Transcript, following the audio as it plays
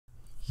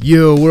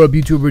Yo, what up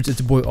YouTubers, it's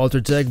your boy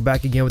AlteredTech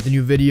back again with a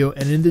new video,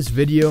 and in this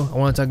video I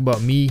want to talk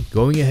about me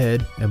going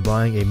ahead and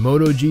buying a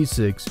Moto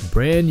G6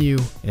 brand new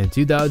in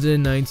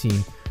 2019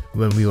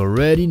 when we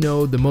already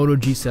know the Moto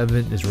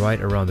G7 is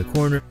right around the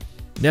corner.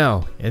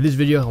 Now in this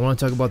video I want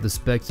to talk about the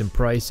specs and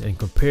price and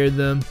compare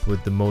them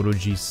with the Moto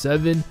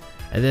G7,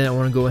 and then I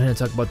want to go ahead and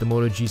talk about the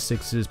Moto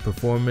G6's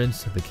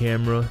performance, the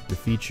camera, the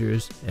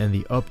features, and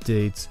the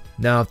updates.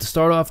 Now to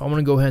start off I want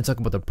to go ahead and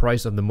talk about the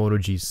price of the Moto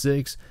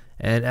G6.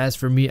 And as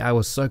for me, I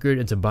was suckered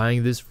into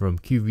buying this from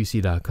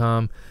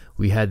QVC.com.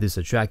 We had this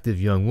attractive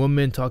young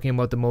woman talking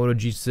about the Moto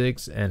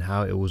G6 and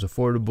how it was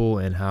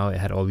affordable and how it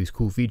had all these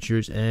cool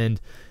features, and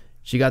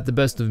she got the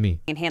best of me.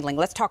 And handling,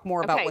 let's talk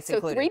more about what's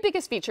included. Three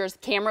biggest features: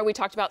 camera, we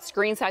talked about;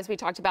 screen size, we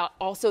talked about;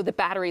 also the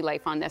battery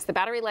life on this. The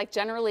battery life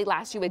generally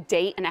lasts you a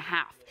day and a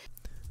half.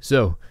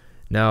 So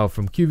now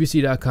from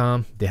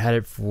QVC.com, they had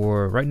it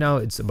for, right now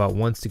it's about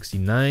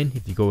 $169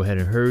 if you go ahead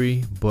and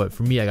hurry, but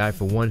for me I got it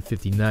for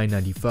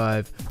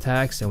 $159.95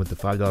 tax, and with the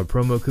 $5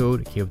 promo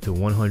code it came up to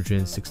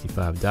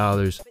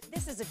 $165. But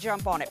this is a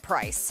jump on it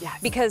price,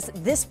 because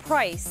this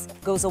price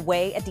goes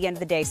away at the end of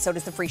the day, so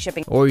does the free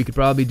shipping. Or you could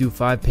probably do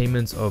 5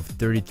 payments of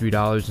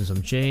 $33 and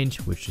some change,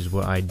 which is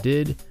what I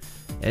did.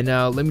 And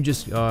now let me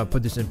just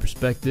put this in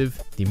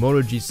perspective. The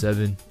Moto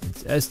G7,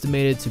 it's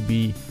estimated to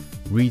be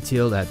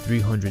retailed at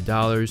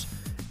 $300.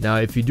 Now,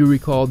 if you do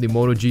recall, the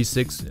Moto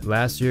G6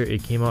 last year,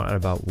 it came out at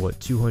about, what,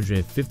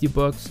 250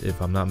 bucks,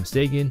 if I'm not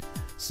mistaken.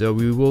 So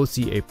we will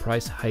see a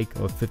price hike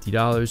of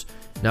 $50.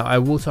 Now, I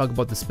will talk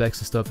about the specs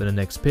and stuff in the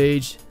next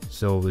page,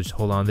 so just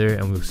hold on there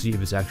and we'll see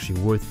if it's actually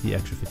worth the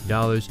extra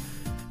 $50.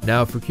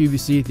 Now, for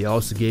QVC, they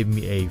also gave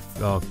me a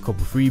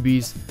couple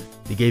freebies.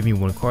 They gave me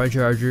one car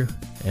charger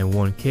and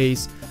one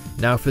case.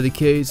 Now, for the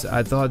case,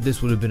 I thought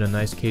this would have been a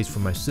nice case for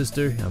my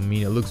sister. I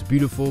mean, it looks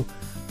beautiful,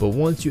 but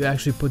once you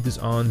actually put this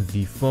on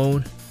the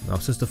phone, now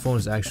since the phone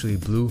is actually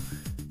blue,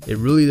 it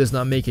really does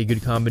not make a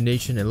good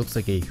combination. It looks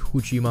like a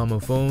hoochie mama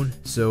phone,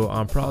 so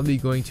I'm probably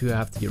going to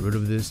have to get rid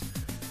of this.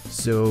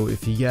 So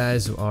if you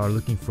guys are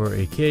looking for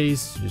a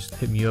case, just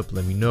hit me up,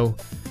 let me know.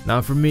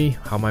 Now for me,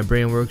 how my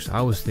brain works,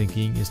 I was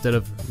thinking instead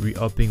of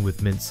re-upping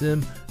with Mint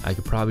Sim, I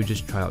could probably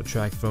just try out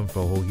TrackFront for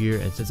a whole year,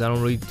 and since I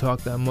don't really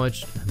talk that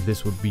much,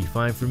 this would be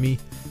fine for me.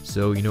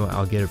 So you know,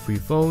 I'll get a free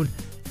phone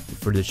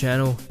for the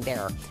channel.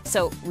 There.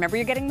 So remember,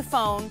 you're getting the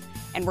phone,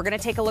 and we're going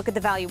to take a look at the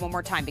value one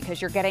more time,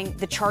 because you're getting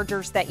the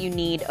chargers that you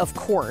need, of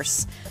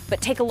course. But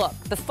take a look.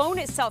 The phone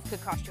itself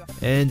could cost you.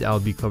 And I'll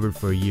be covered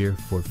for a year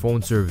for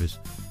phone service.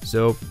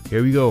 So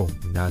here we go.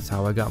 That's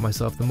how I got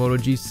myself the Moto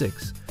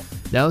G6.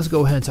 Now let's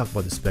go ahead and talk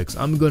about the specs.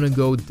 I'm gonna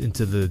go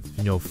into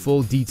the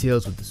full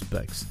details with the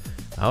specs.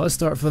 Now let's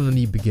start from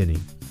the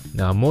beginning.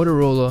 Now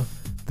Motorola,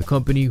 the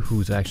company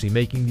who's actually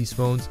making these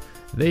phones,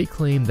 they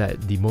claim that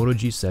the Moto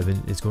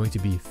G7 is going to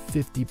be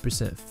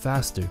 50%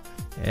 faster,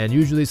 and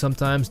usually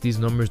sometimes these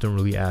numbers don't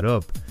really add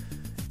up.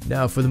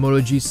 Now for the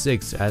Moto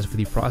G6, as for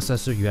the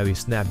processor, you have a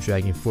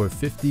Snapdragon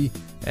 450,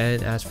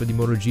 and as for the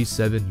Moto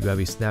G7, you have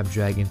a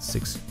Snapdragon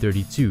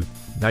 632.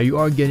 Now you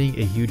are getting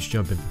a huge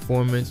jump in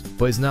performance,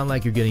 but it's not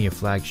like you're getting a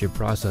flagship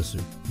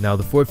processor. Now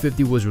the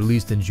 450 was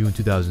released in June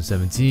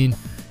 2017,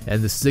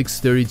 and the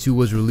 632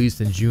 was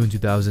released in June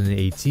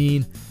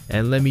 2018,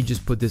 and let me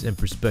just put this in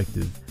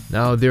perspective.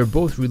 Now they're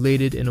both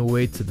related in a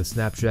way to the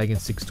Snapdragon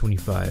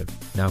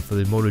 625. Now for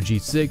the Moto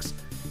G6,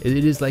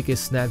 it is like a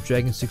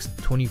Snapdragon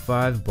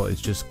 625, but it's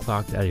just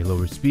clocked at a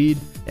lower speed,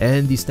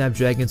 and the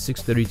Snapdragon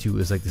 632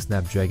 is like the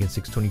Snapdragon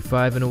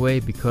 625 in a way,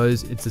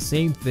 because it's the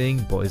same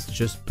thing, but it's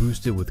just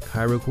boosted with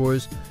Cairo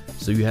cores.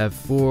 So you have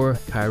 4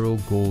 Cairo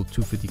Gold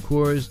 250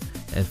 cores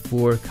and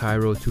 4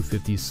 Cairo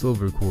 250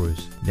 Silver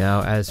cores.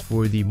 Now as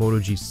for the Moto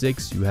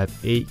G6, you have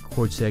 8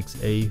 Cortex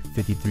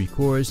A53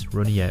 cores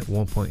running at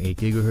 1.8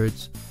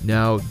 GHz.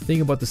 Now the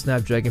thing about the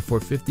Snapdragon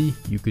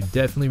 450, you could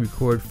definitely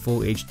record full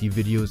HD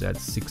videos at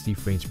 60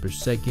 frames per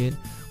second,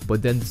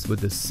 but then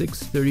with the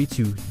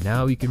 632,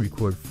 now you can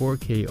record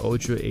 4K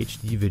Ultra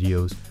HD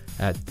videos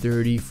at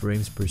 30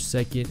 frames per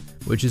second,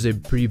 which is a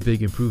pretty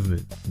big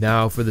improvement.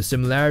 Now for the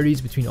similarities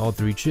between all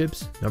 3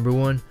 chips, number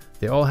 1,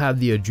 they all have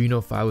the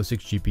Adreno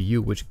 506 GPU,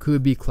 which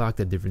could be clocked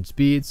at different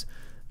speeds.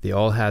 They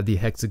all have the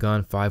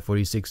Hexagon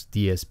 546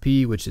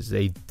 DSP, which is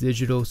a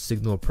digital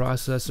signal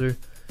processor.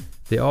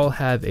 They all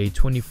have a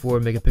 24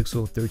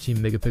 megapixel, 13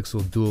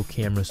 megapixel dual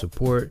camera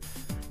support,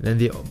 and then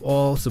they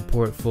all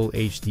support full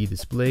HD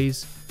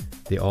displays.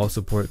 They all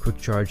support Quick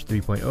Charge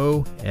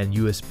 3.0 and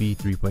USB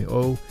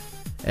 3.0,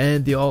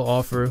 and they all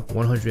offer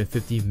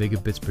 150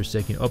 megabits per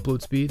second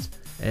upload speeds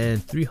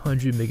and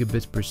 300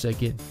 megabits per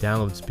second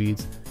download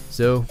speeds.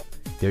 So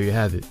there you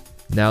have it.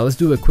 Now let's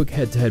do a quick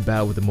head-to-head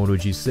battle with the Moto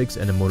G6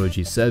 and the Moto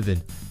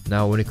G7.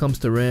 Now when it comes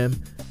to RAM,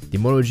 the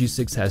Moto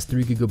G6 has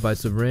 3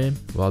 GB of RAM,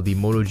 while the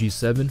Moto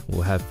G7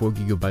 will have 4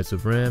 GB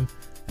of RAM.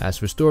 As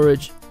for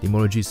storage, the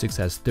Moto G6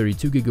 has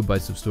 32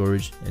 GB of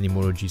storage and the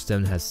Moto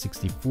G7 has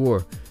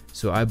 64.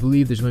 So I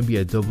believe there's going to be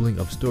a doubling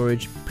of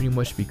storage, pretty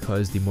much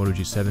because the Moto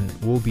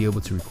G7 will be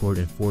able to record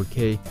in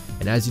 4K,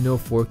 and as you know,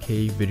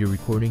 4K video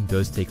recording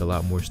does take a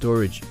lot more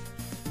storage.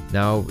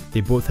 Now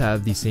they both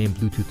have the same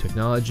Bluetooth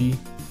technology,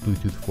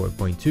 Bluetooth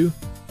 4.2.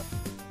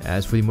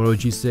 As for the Moto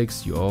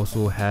G6, you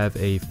also have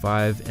a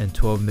 5 and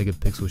 12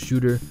 megapixel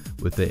shooter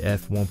with a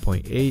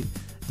f1.8.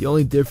 The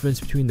only difference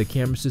between the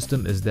camera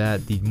system is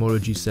that the Moto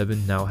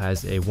G7 now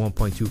has a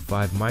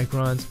 1.25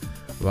 microns,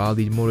 while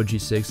the Moto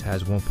G6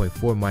 has 1.4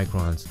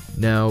 microns.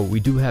 Now we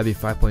do have a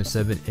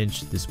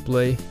 5.7-inch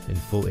display in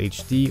full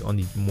HD on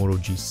the Moto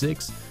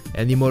G6,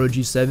 and the Moto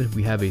G7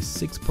 we have a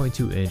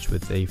 6.2-inch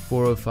with a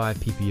 405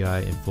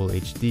 ppi in full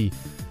HD.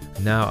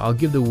 Now I'll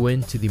give the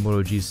win to the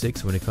Moto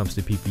G6 when it comes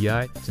to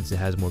PPI since it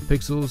has more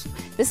pixels.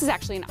 This is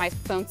actually an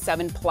iPhone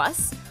 7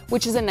 Plus,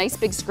 which is a nice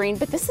big screen,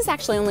 but this is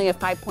actually only a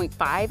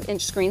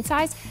 5.5-inch screen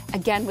size.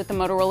 Again, with the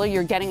Motorola,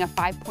 you're getting a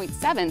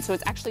 5.7, so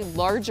it's actually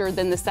larger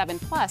than the 7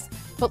 Plus.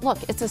 But look,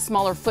 it's a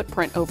smaller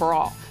footprint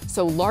overall.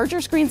 So larger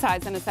screen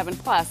size than a 7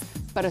 Plus,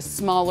 but a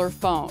smaller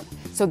phone.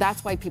 So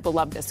that's why people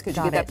love this, because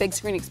you get that big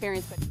screen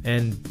experience.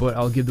 But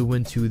I'll give the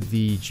win to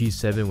the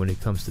G7 when it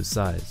comes to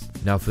size.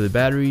 Now for the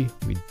battery,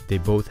 they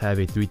both have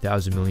a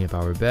 3000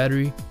 mAh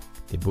battery.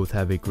 They both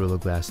have a Gorilla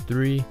Glass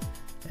 3.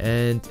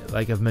 And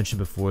like I've mentioned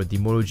before, the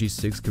Moto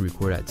G6 can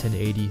record at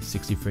 1080,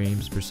 60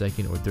 frames per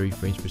second or 30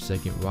 frames per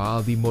second,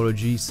 while the Moto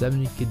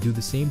G7 can do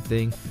the same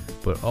thing,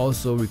 but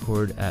also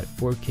record at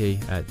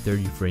 4K at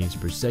 30 frames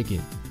per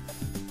second.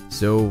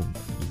 So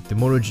the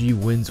Moto G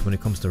wins when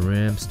it comes to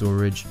RAM,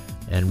 storage,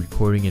 and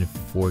recording in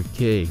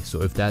 4K.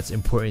 So if that's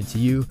important to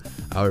you,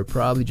 I would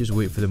probably just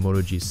wait for the Moto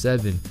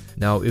G7.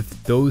 Now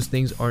if those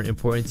things aren't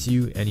important to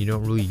you and you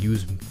don't really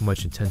use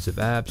much intensive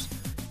apps,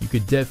 you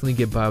could definitely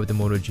get by with the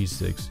Moto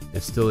G6.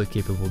 It's still a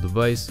capable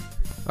device.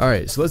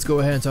 Alright, so let's go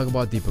ahead and talk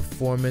about the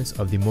performance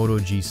of the Moto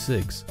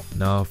G6.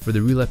 Now for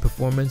the real-life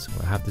performance,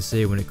 I have to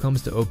say when it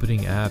comes to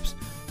opening apps,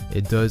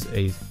 it does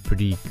a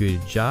pretty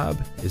good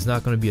job. It's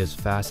not going to be as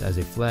fast as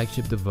a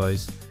flagship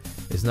device.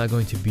 It's not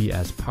going to be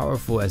as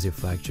powerful as a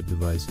flagship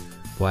device,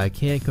 but I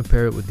can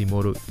compare it with the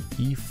Moto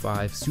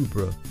E5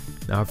 Supra.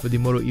 Now for the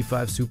Moto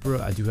E5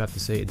 Supra, I do have to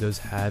say it does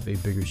have a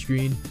bigger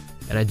screen,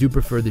 and I do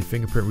prefer the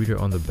fingerprint reader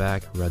on the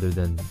back rather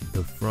than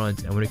the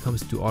front. And when it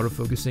comes to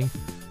autofocusing,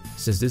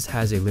 since this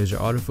has a laser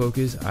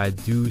autofocus, I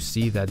do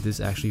see that this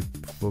actually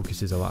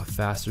focuses a lot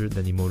faster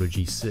than the Moto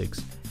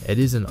G6. It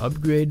is an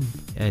upgrade,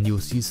 and you'll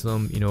see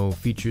some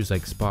features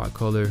like spot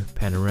color,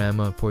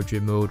 panorama,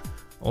 portrait mode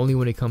only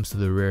when it comes to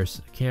the rare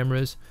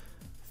cameras,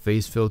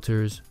 face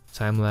filters,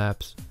 time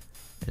lapse.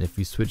 And if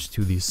we switch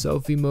to the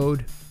selfie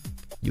mode,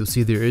 you'll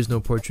see there is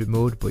no portrait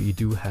mode, but you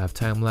do have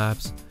time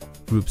lapse,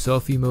 group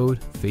selfie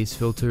mode, face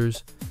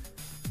filters,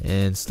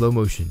 and slow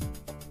motion.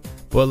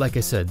 But like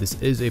I said, this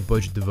is a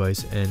budget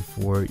device, and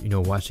for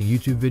watching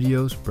YouTube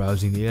videos,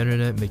 browsing the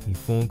internet, making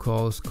phone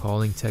calls,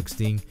 calling,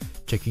 texting,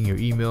 checking your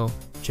email,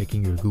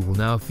 checking your Google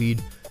Now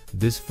feed,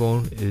 this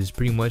phone is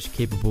pretty much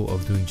capable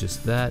of doing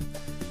just that.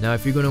 Now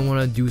if you're going to want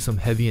to do some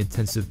heavy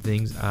intensive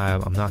things,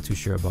 I'm not too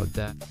sure about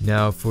that.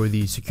 Now for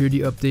the security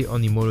update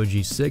on the Moto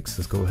G6,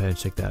 let's go ahead and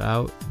check that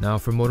out. Now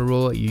for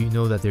Motorola, you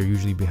know that they're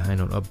usually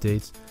behind on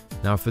updates.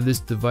 Now for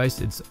this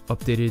device, it's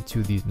updated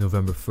to the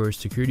November 1st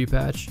security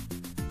patch.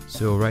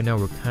 So right now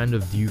we're kind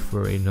of due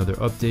for another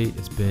update.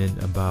 It's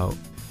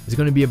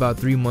going to be about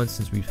 3 months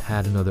since we've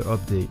had another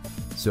update.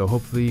 So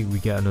hopefully we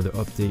get another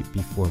update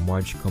before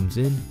March comes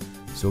in.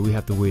 So we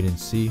have to wait and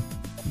see.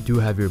 You do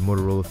have your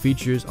Motorola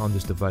features on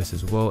this device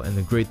as well, and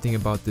the great thing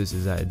about this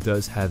is that it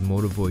does have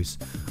Moto Voice.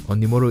 On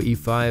the Moto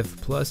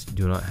E5 Plus, you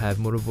do not have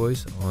Moto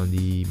Voice. On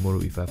the Moto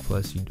E5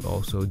 Plus, you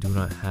also do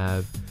not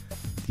have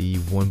the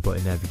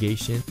one-button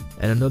navigation.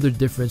 And another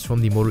difference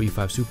from the Moto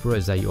E5 Supra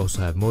is that you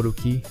also have Moto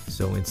Key.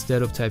 So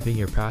instead of typing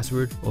your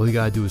password, all you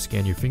gotta do is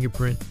scan your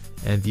fingerprint,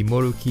 and the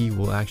Moto Key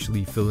will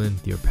actually fill in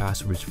your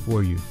passwords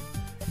for you.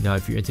 Now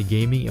if you're into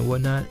gaming and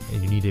whatnot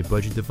and you need a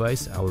budget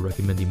device, I would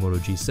recommend the Moto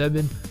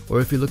G7,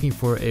 or if you're looking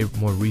for a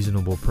more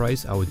reasonable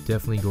price, I would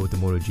definitely go with the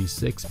Moto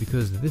G6,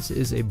 because this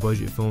is a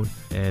budget phone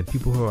and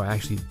people who are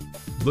actually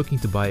looking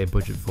to buy a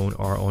budget phone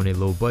are on a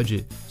low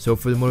budget. So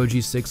for the Moto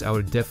G6, I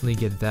would definitely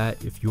get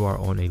that if you are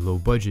on a low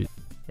budget.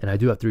 And I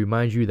do have to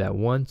remind you that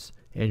once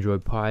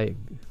Android Pie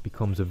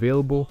becomes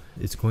available,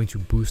 it's going to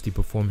boost the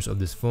performance of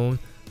this phone.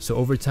 So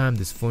over time,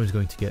 this phone is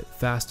going to get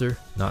faster,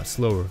 not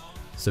slower.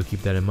 So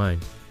keep that in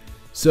mind.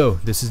 So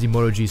this is the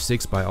Moto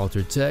G6 by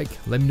AlteredTech.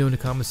 Let me know in the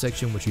comment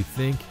section what you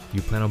think. Do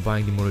you plan on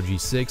buying the Moto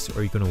G6, or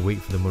are you going to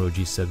wait for the Moto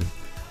G7?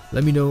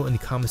 Let me know in the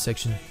comment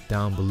section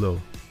down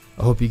below.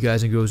 I hope you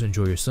guys and girls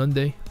enjoy your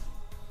Sunday.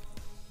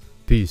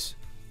 Peace.